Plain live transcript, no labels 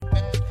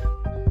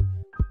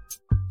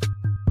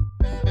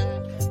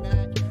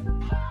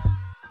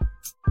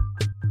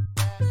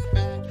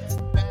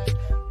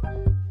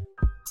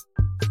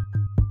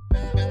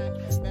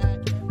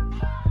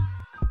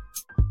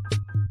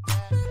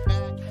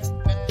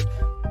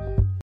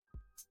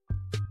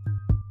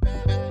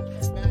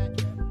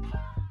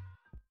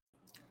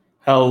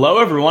Hello,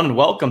 everyone, and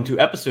welcome to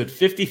episode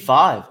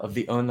 55 of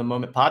the Own the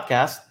Moment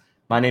podcast.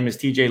 My name is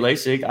TJ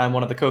Lasig. I'm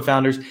one of the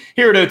co-founders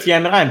here at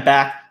OTM, and I'm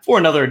back for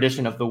another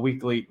edition of the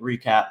weekly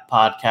recap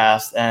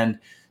podcast. And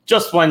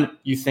just when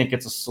you think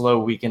it's a slow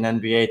week in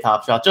NBA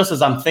Top Shot, just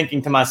as I'm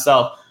thinking to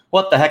myself,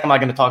 what the heck am I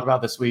going to talk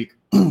about this week?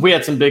 We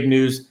had some big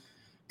news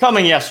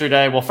coming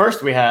yesterday. Well,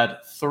 first we had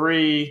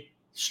 3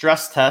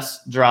 stress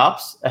test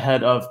drops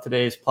ahead of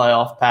today's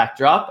playoff pack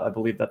drop. I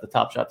believe that the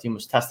Top Shot team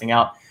was testing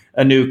out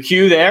a new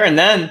cue there. And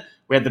then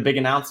we had the big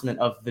announcement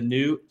of the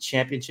new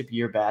championship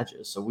year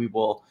badges. So we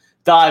will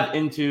dive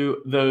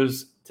into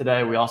those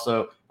today. We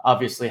also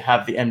obviously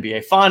have the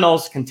NBA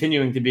Finals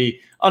continuing to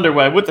be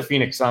underway with the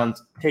Phoenix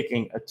Suns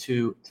taking a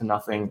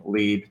 2-0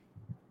 lead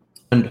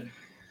and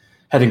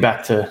heading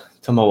back to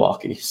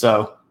Milwaukee.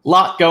 So a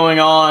lot going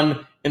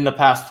on in the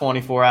past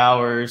 24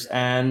 hours.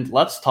 And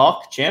let's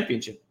talk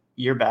championship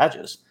year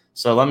badges.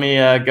 So let me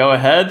go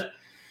ahead.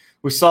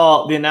 We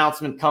saw the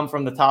announcement come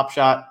from the Top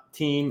Shot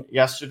team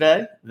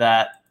yesterday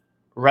that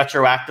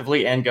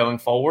retroactively and going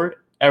forward,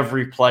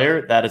 every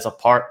player that is a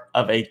part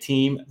of a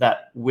team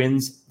that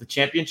wins the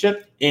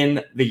championship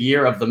in the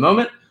year of the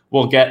moment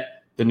will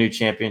get the new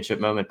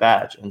championship moment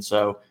badge. And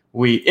so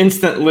we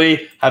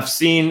instantly have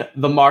seen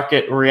the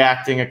market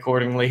reacting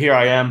accordingly. Here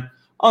I am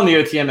on the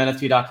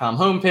OTMNFT.com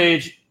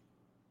homepage,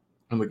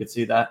 and we can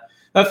see that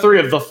 3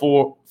 of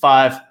the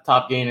 5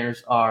 top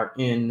gainers are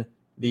in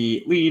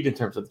the lead in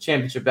terms of the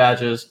championship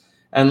badges.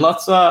 And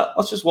let's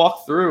just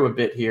walk through a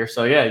bit here.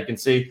 So yeah, you can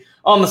see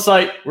on the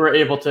site, we're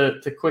able to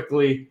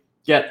quickly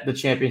get the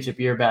championship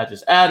year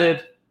badges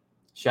added.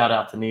 Shout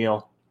out to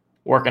Neil,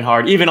 working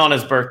hard, even on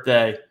his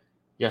birthday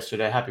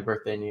yesterday. Happy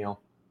birthday,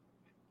 Neil.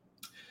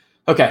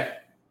 Okay,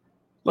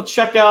 let's just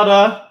check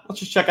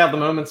out the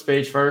moments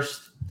page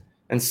first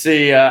and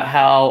see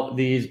how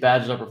these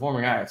badges are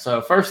performing. All right,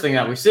 so first thing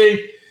that we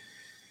see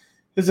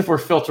is if we're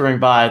filtering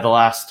by the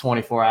last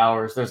 24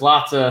 hours, there's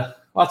lots of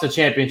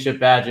championship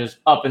badges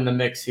up in the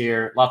mix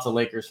here. Lots of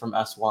Lakers from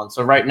S1.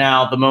 So right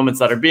now, the moments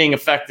that are being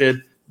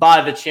affected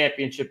by the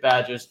championship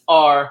badges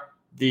are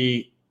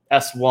the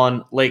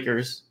S1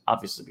 Lakers,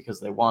 obviously because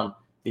they won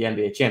the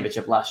NBA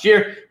championship last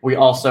year. We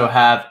also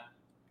have,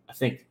 I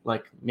think,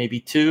 like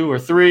maybe 2 or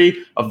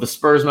 3 of the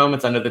Spurs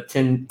moments. I know that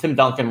Tim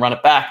Duncan, run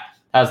it back,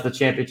 has the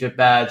championship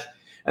badge.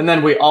 And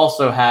then we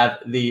also have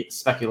the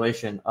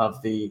speculation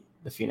of the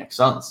Phoenix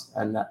Suns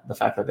and the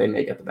fact that they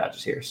may get the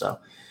badges here. So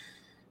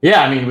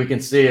yeah, I mean, we can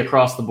see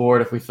across the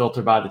board, if we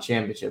filter by the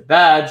championship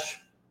badge,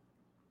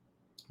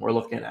 we're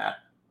looking at,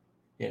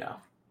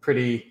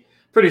 pretty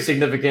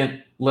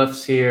significant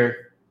lifts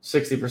here.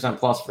 60%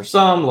 plus for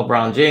some.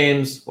 LeBron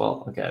James,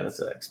 well, okay, that's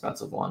an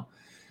expensive one.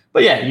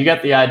 But yeah, you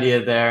get the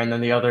idea there. And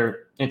then the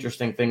other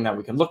interesting thing that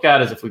we can look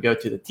at is if we go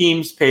to the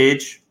teams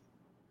page,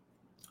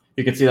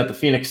 you can see that the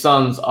Phoenix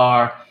Suns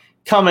are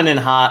coming in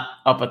hot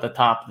up at the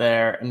top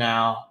there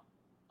now.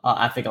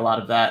 I think a lot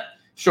of that,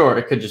 sure,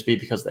 it could just be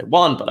because they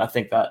won, but I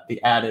think that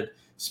the added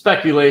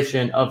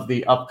speculation of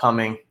the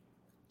upcoming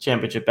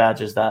championship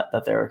badges that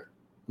they're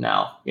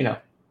now,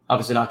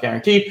 obviously not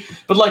guaranteed,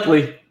 but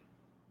likely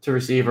to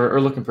receive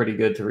or looking pretty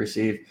good to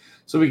receive.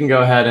 So we can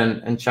go ahead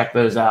and check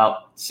those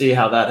out, see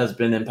how that has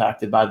been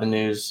impacted by the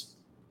news.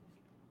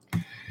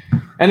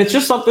 And it's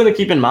just something to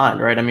keep in mind,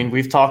 right? I mean,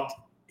 we've talked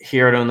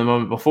here at Own the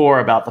Moment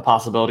before about the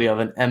possibility of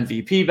an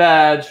MVP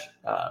badge,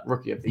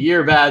 Rookie of the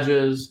Year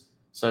badges.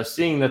 So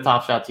seeing the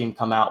Top Shot team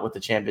come out with the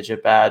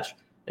championship badge,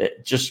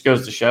 it just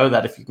goes to show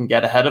that if you can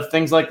get ahead of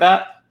things like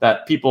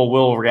that people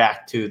will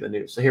react to the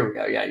news. So here we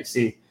go. Yeah, you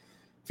see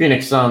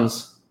Phoenix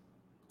Suns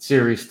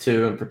Series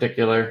 2 in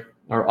particular,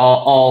 or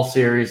all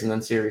series and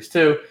then Series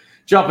 2,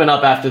 jumping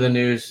up after the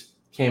news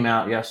came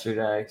out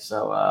yesterday.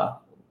 So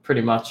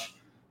pretty much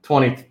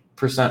 20%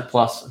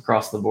 plus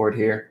across the board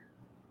here.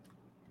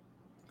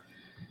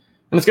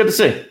 And it's good to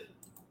see.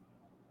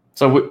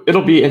 So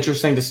it'll be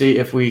interesting to see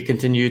if we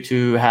continue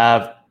to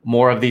have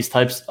more of these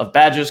types of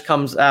badges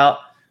comes out.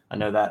 I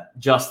know that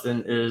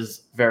Justin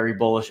is very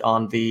bullish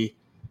on the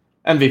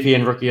MVP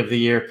and Rookie of the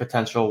Year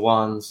potential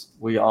ones.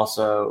 We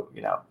also,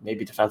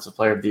 maybe Defensive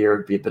Player of the Year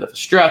would be a bit of a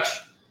stretch,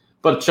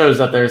 but it shows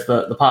that there's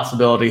the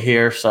possibility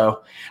here.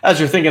 So as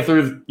you're thinking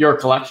through your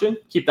collection,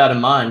 keep that in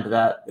mind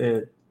that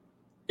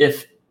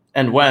if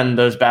and when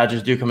those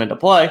badges do come into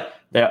play,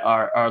 they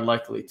are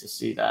likely to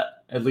see that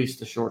at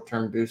least a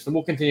short-term boost. And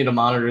we'll continue to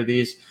monitor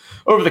these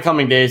over the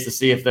coming days to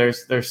see if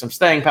there's some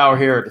staying power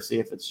here or to see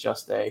if it's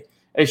just a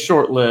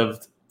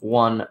short-lived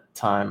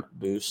one-time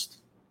boost.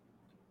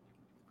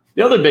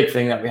 The other big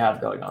thing that we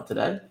have going on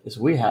today is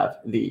we have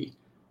the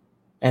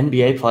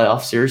NBA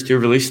Playoff Series 2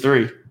 Release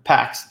 3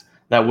 packs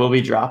that will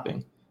be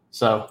dropping.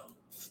 So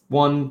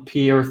 1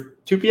 p.m. or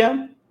 2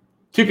 p.m.?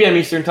 2 p.m.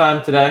 Eastern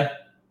time today.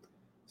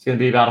 It's going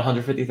to be about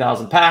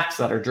 150,000 packs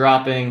that are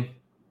dropping.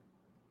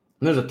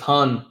 And there's a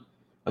ton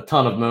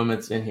of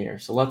moments in here.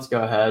 So let's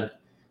go ahead.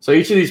 So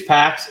each of these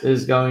packs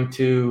is going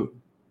to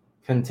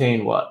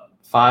contain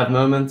 5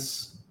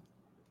 moments?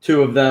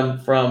 2 of them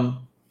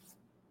from,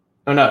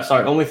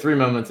 only 3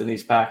 moments in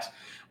these packs.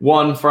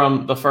 1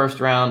 from the first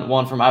round,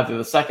 1 from either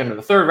the second or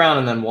the third round,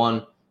 and then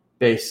 1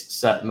 base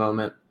set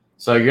moment.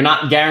 So you're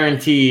not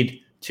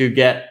guaranteed to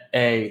get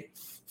a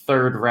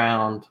third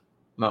round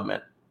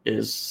moment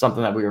is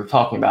something that we were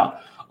talking about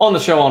on the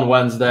show on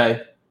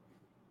Wednesday.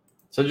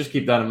 So just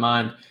keep that in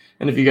mind.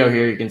 And if you go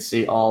here, you can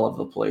see all of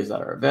the plays that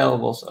are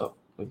available. So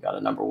we've got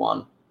a number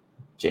one,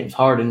 James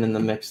Harden in the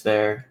mix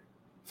there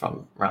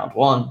from round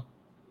one.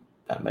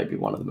 That may be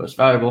one of the most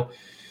valuable.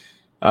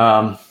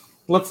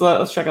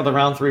 Let's check out the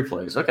round three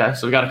plays. Okay,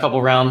 so we got a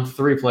couple round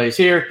three plays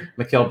here.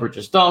 Mikal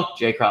Bridges dunk,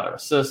 Jay Crowder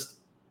assist,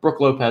 Brook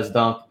Lopez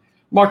dunk,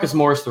 Marcus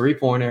Morris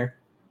three-pointer,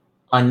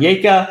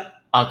 Onyeka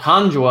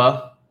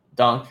Okonjo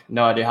dunk,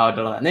 no idea how I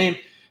did on that name,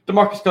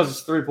 DeMarcus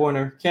Cousins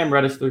three-pointer, Cam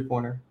Reddish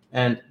three-pointer,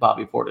 and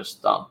Bobby Portis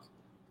dunk.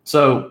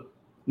 So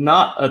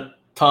not a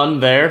ton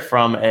there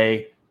from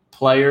a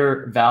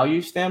player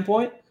value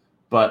standpoint,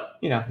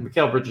 but,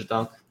 Mikal Bridges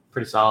dunk,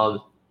 pretty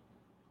solid.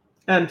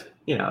 And,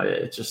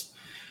 it's just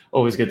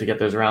always good to get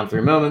those round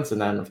three moments.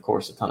 And then, of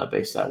course, a ton of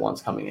base set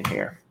ones coming in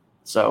here.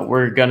 So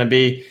we're going to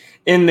be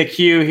in the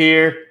queue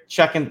here,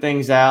 checking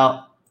things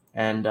out.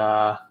 And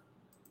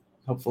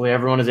hopefully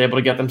everyone is able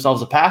to get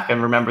themselves a pack.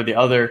 And remember, the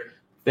other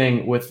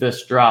thing with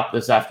this drop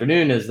this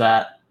afternoon is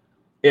that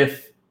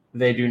if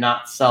they do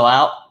not sell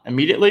out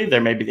immediately,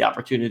 there may be the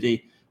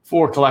opportunity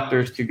for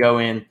collectors to go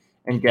in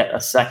and get a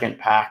second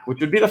pack, which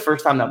would be the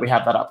first time that we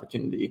have that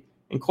opportunity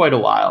in quite a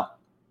while.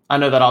 I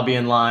know that I'll be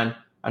in line.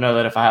 I know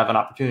that if I have an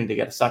opportunity to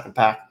get a second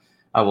pack,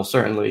 I will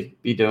certainly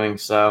be doing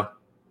so.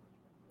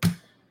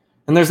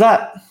 And there's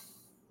that.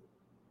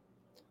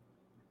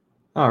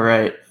 All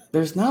right.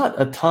 There's not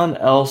a ton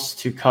else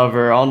to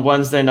cover. On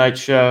Wednesday night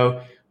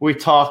show, we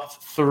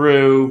talked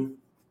through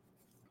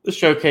the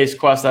showcase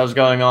quest that was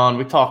going on.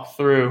 We talked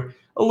through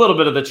a little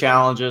bit of the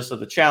challenges. So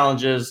the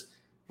challenges,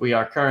 we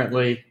are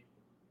currently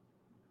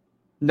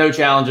no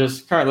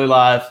challenges, currently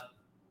live. A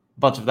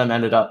bunch of them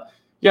ended up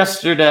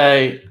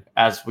yesterday.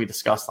 As we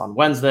discussed on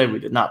Wednesday, we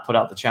did not put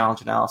out the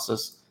challenge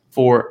analysis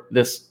for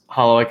this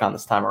Holo Icon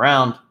this time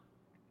around.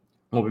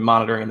 We'll be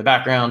monitoring in the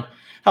background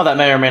how that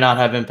may or may not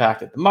have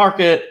impacted the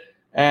market.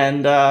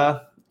 And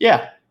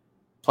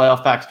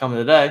playoff packs coming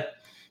today.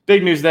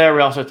 Big news there.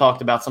 We also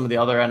talked about some of the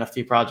other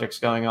NFT projects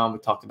going on. We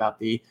talked about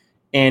the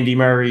Andy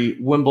Murray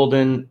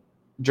Wimbledon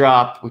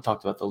drop. We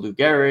talked about the Lou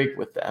Gehrig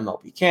with the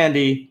MLB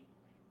Candy.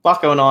 A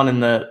lot going on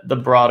in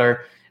the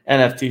broader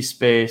NFT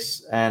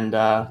space, and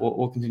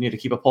we'll continue to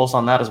keep a pulse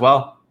on that as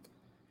well.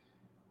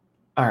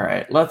 All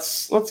right,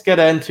 let's get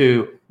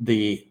into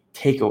the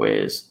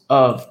takeaways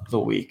of the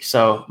week.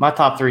 So my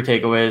top three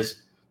takeaways.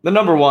 The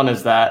number one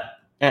is that,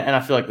 and I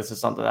feel like this is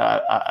something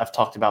that I've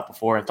talked about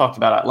before and talked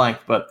about at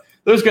length, but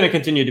there's going to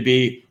continue to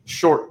be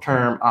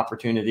short-term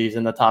opportunities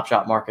in the Top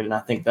Shot market, and I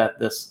think that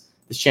this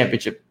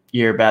championship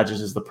year badges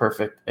is the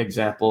perfect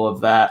example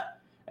of that.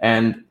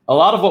 And a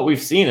lot of what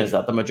we've seen is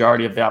that the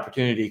majority of the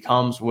opportunity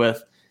comes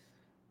with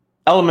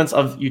elements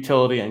of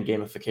utility and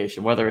gamification,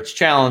 whether it's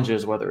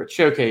challenges, whether it's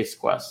showcase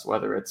quests,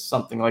 whether it's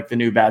something like the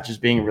new badges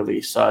being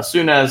released. So as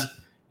soon as,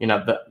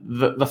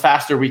 the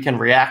faster we can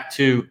react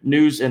to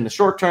news in the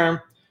short term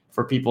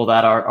for people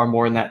that are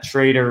more in that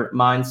trader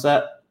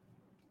mindset,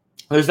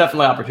 there's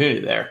definitely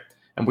opportunity there.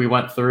 And we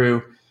went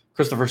through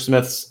Christopher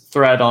Smith's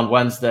thread on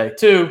Wednesday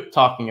too,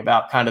 talking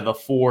about kind of the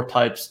four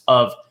types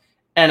of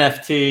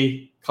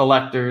NFT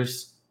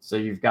collectors. So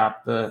you've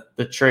got the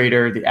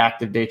trader, the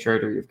active day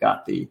trader, you've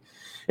got the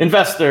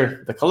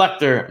investor, the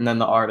collector, and then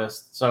the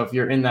artist. So if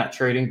you're in that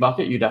trading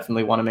bucket, you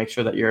definitely want to make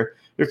sure that you're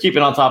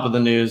keeping on top of the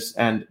news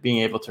and being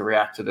able to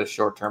react to those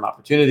short-term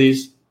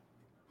opportunities.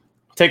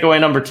 Takeaway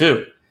number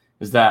two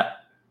is that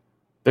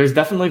there's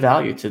definitely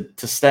value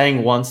to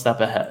staying one step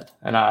ahead.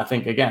 And I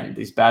think, again,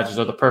 these badges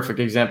are the perfect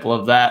example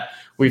of that.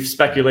 We've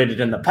speculated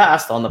in the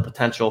past on the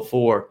potential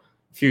for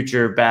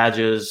future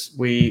badges.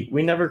 We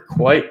never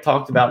quite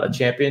talked about a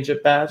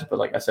championship badge, but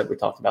like I said, we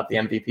talked about the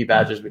MVP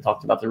badges, we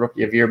talked about the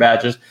Rookie of Year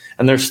badges,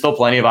 and there's still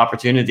plenty of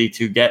opportunity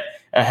to get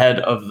ahead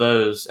of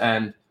those.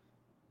 And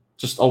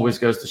just always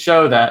goes to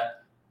show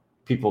that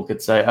people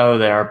could say, oh,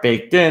 they are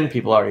baked in,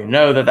 people already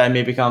know that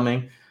may be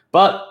coming.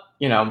 But,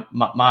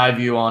 my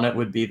view on it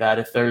would be that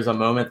if there's a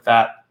moment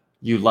that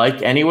you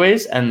like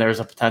anyways, and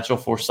there's a potential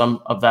for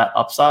some of that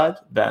upside,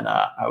 then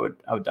I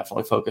would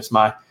definitely focus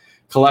my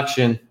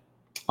collection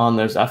on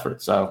those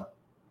efforts. So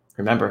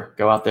remember,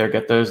 go out there,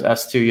 get those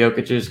S2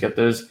 Jokic's, get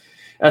those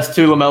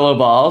S2 LaMelo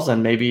balls,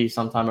 and maybe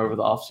sometime over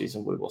the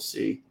offseason we will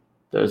see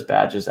those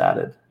badges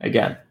added.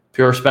 Again,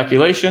 pure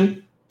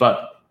speculation,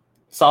 but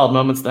solid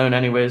moments to own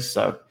anyways,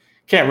 so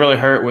can't really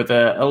hurt with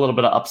a little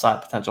bit of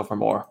upside potential for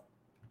more.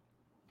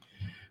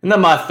 And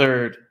then my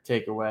third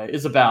takeaway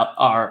is about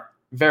our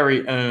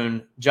very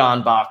own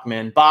John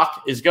Bachman.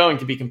 Bach is going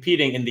to be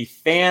competing in the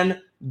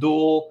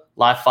FanDuel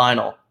Live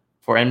Final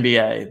for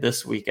NBA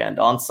this weekend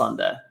on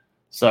Sunday.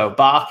 So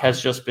Bach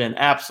has just been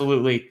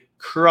absolutely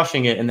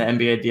crushing it in the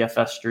NBA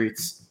DFS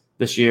streets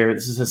this year.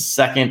 This is his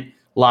second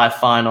live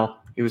final.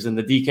 He was in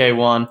the DK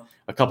one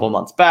a couple of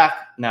months back,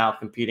 now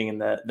competing in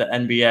the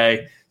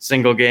NBA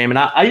single game. And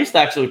I used to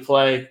actually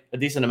play a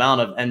decent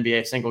amount of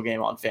NBA single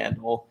game on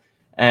FanDuel.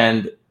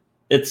 And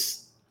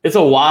it's it's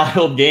a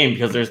wild game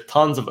because there's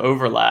tons of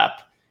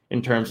overlap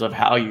in terms of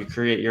how you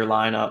create your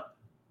lineup.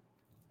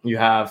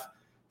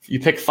 You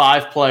pick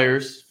 5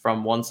 players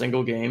from one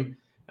single game,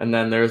 and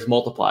then there's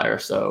multiplier.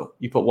 So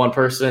you put one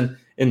person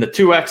in the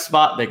 2x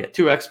spot, they get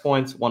 2x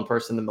points, one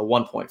person in the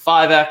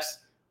 1.5x,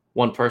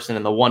 one person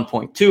in the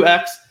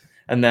 1.2x,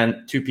 and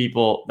then 2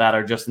 people that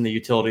are just in the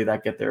utility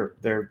that get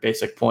their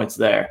basic points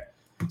there.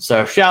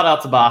 So shout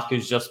out to Bach,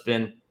 who's just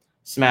been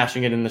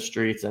smashing it in the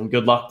streets, and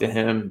good luck to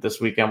him this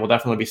weekend. We'll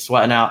definitely be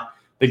sweating out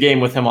the game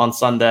with him on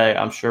Sunday.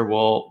 I'm sure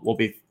we'll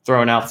be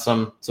throwing out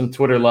some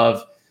Twitter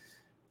love,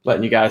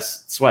 letting you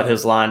guys sweat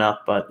his lineup.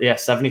 But yeah,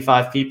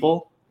 75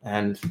 people,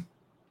 and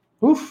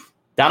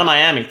down in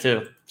Miami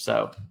too.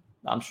 So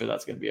I'm sure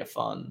that's going to be a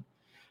fun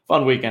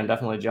weekend.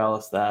 Definitely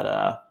jealous that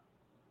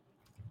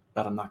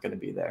I'm not going to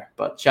be there.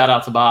 But shout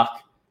out to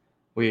Bach.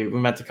 We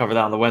meant to cover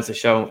that on the Wednesday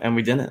show, and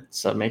we didn't.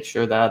 So make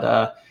sure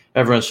that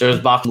everyone shows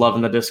Bach love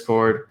in the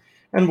Discord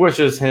and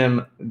wishes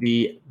him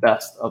the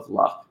best of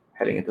luck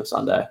heading into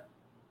Sunday.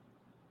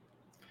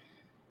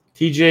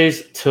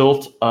 TJ's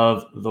tilt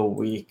of the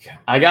week.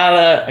 I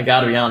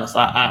gotta be honest.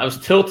 I was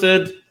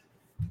tilted.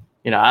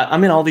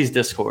 I'm in all these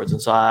Discords, and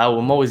so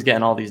I'm always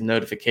getting all these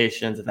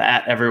notifications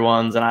at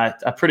everyone's, and I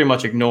pretty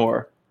much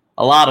ignore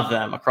a lot of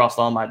them across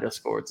all my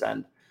Discords.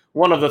 And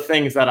one of the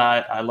things that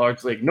I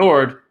largely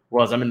ignored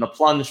was I'm in the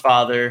Plunge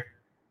Father,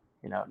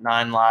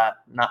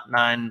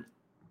 9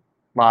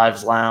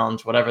 Lives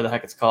Lounge, whatever the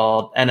heck it's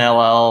called,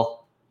 NLL,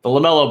 the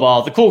LaMelo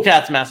Ball, the Cool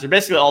Cats Master,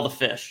 basically all the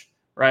fish,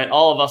 right?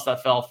 All of us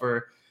that fell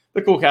for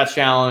the Cool Cats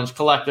Challenge,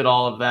 collected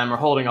all of them, are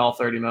holding all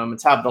 30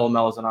 moments, have the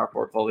LaMelos in our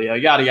portfolio,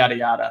 yada, yada,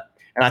 yada.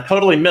 And I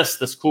totally missed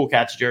this Cool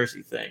Cats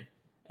jersey thing.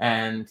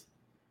 And,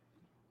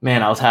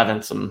 man, I was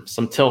having some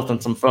tilt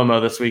and some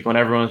FOMO this week when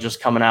everyone was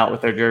just coming out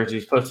with their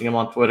jerseys, posting them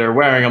on Twitter,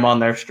 wearing them on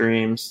their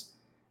streams.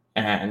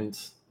 And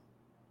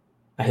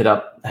I hit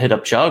up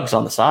Chugs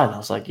on the side, and I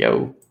was like,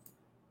 yo,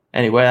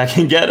 any way I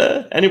can get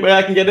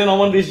in on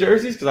one of these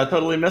jerseys, because I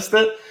totally missed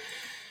it.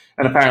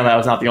 And apparently I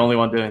was not the only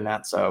one doing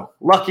that. So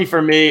lucky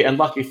for me and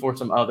lucky for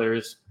some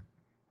others,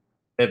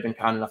 they've been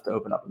kind enough to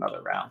open up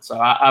another round. So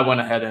I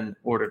went ahead and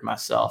ordered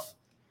myself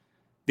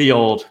the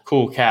old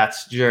Cool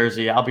Cats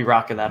jersey. I'll be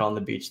rocking that on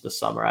the beach this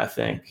summer, I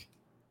think.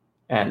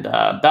 And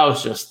that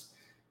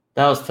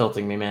was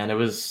tilting me, man. It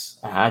was,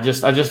 I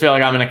just feel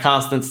like I'm in a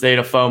constant state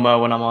of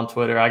FOMO when I'm on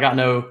Twitter. I got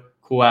no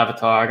cool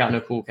avatar. I got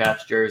no Cool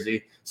Cats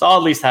jersey. So I'll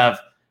at least have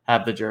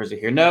the jersey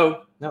here.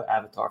 No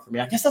avatar for me.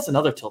 I guess that's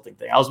another tilting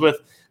thing.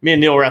 Me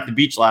and Neil were at the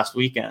beach last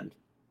weekend,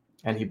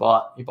 and he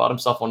bought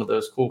himself one of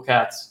those Cool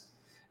Cats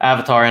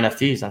avatar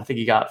NFTs. And I think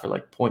he got it for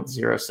like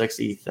 0.06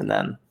 ETH. And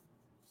then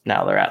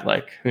now they're at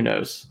like, who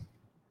knows,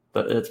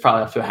 but it's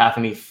probably up to a half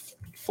an ETH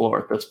floor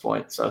at this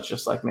point. So it's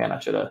just like, man, I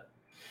should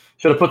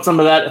have put some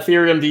of that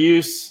Ethereum to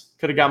use.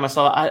 Could have got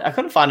myself. I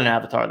couldn't find an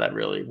avatar that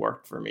really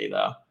worked for me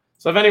though.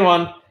 So if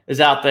anyone is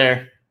out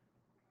there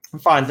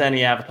and finds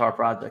any avatar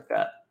project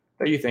that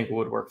you think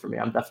would work for me,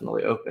 I'm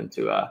definitely open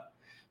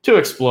to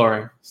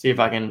exploring. See if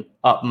I can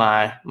up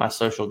my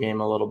social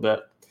game a little bit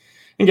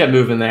and get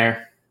moving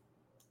there.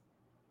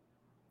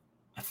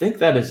 I think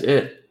that is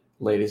it,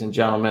 ladies and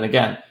gentlemen.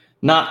 Again,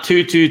 not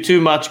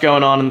too much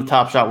going on in the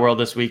Top Shot world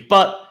this week,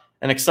 but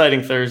an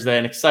exciting Thursday,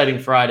 an exciting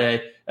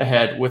Friday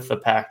ahead with the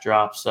pack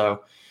drop.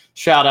 So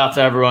shout out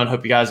to everyone.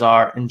 Hope you guys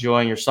are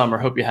enjoying your summer.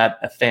 Hope you had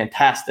a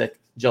fantastic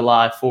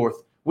July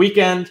 4th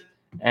weekend,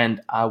 and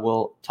I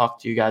will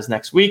talk to you guys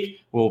next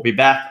week. We'll be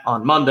back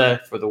on Monday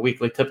for the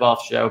weekly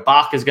tip-off show.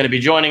 Bach is going to be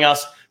joining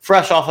us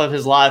fresh off of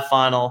his live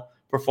final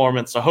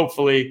performance, so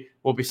hopefully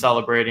we'll be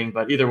celebrating.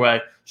 But either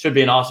way, should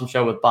be an awesome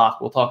show with Bach.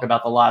 We'll talk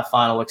about the live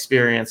final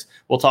experience.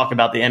 We'll talk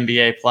about the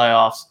NBA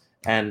playoffs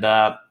and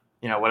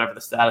whatever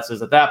the status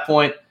is at that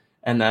point.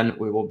 And then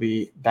we will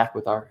be back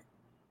with our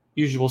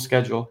usual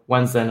schedule,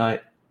 Wednesday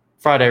night,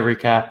 Friday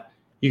recap.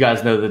 You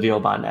guys know the deal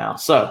by now.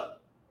 So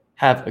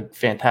have a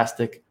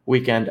fantastic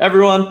weekend,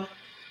 everyone.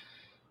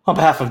 On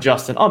behalf of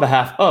Justin, on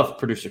behalf of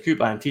producer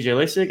Coop, I am TJ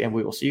Lasig, and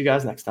we will see you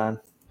guys next time.